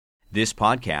This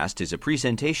podcast is a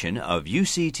presentation of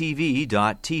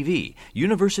UCTV.tv,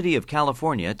 University of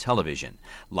California Television.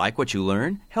 Like what you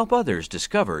learn? Help others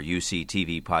discover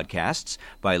UCTV podcasts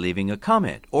by leaving a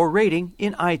comment or rating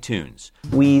in iTunes.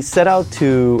 We set out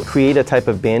to create a type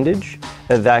of bandage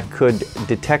that could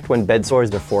detect when bed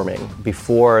sores are forming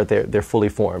before they're fully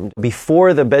formed.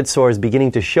 Before the bed sore is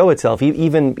beginning to show itself,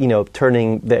 even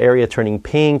turning the area turning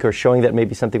pink or showing that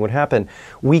maybe something would happen,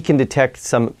 we can detect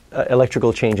some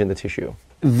electrical change in the tissue.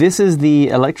 This is the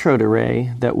electrode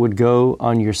array that would go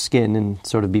on your skin and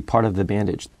sort of be part of the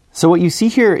bandage. So what you see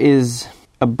here is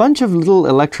a bunch of little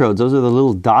electrodes. Those are the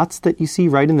little dots that you see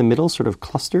right in the middle, sort of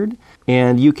clustered.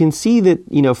 And you can see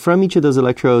that, from each of those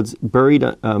electrodes, buried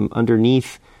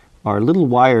underneath are little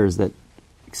wires that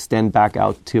extend back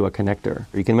out to a connector.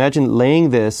 You can imagine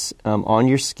laying this on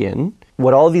your skin.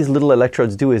 What all these little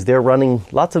electrodes do is they're running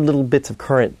lots of little bits of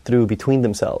current through between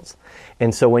themselves.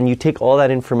 And so when you take all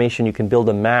that information, you can build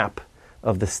a map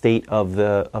of the state of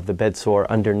the bed sore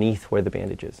underneath where the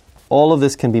bandage is. All of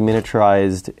this can be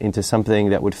miniaturized into something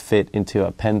that would fit into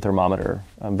a pen thermometer,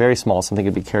 very small, something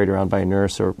that could be carried around by a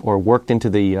nurse or worked into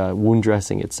the wound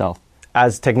dressing itself.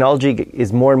 As technology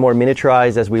is more and more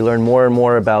miniaturized, as we learn more and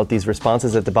more about these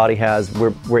responses that the body has,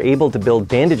 we're able to build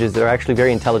bandages that are actually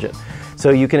very intelligent. So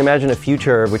you can imagine a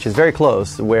future, which is very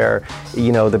close, where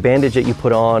the bandage that you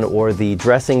put on or the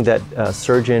dressing that a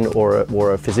surgeon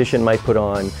or a physician might put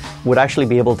on would actually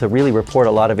be able to really report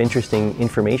a lot of interesting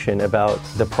information about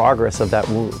the progress of that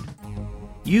wound.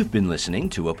 You've been listening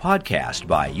to a podcast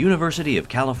by University of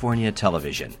California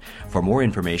Television. For more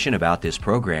information about this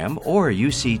program or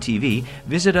UCTV,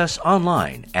 visit us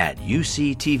online at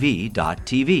uctv.tv.